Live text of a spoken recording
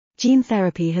gene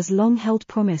therapy has long held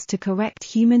promise to correct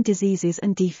human diseases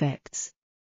and defects.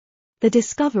 The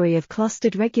discovery of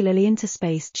clustered regularly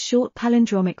interspaced short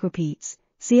palindromic repeats,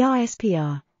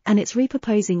 CRISPR, and its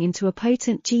repurposing into a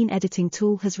potent gene editing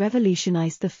tool has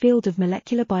revolutionized the field of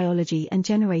molecular biology and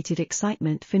generated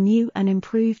excitement for new and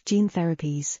improved gene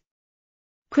therapies.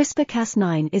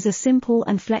 CRISPR-Cas9 is a simple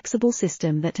and flexible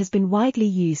system that has been widely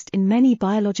used in many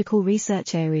biological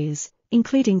research areas,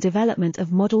 including development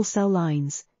of model cell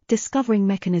lines, discovering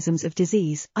mechanisms of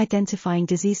disease, identifying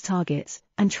disease targets,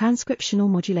 and transcriptional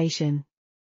modulation.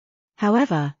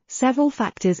 However, several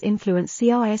factors influence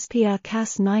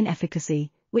CRISPR-Cas9 efficacy,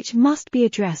 which must be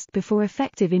addressed before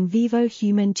effective in vivo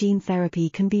human gene therapy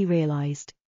can be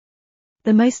realized.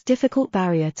 The most difficult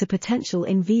barrier to potential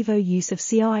in vivo use of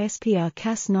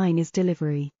CRISPR-Cas9 is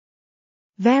delivery.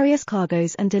 Various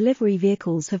cargoes and delivery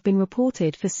vehicles have been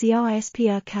reported for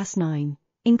CRISPR-Cas9,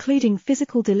 including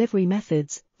physical delivery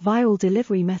methods, viral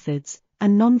delivery methods,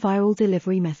 and non-viral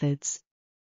delivery methods.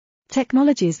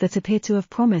 Technologies that appear to have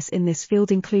promise in this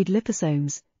field include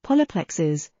liposomes,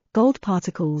 polyplexes, gold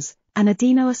particles, and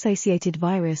adeno-associated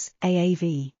virus,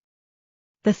 AAV.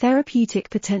 The therapeutic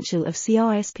potential of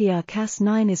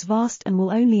CRISPR-Cas9 is vast and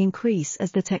will only increase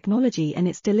as the technology and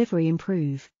its delivery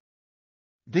improve.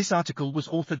 This article was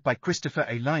authored by Christopher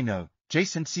A. Lino,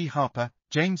 Jason C. Harper,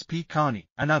 James P. Carney,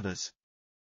 and others.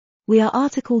 We are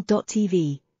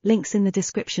RTCLTV, links in the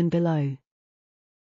description below.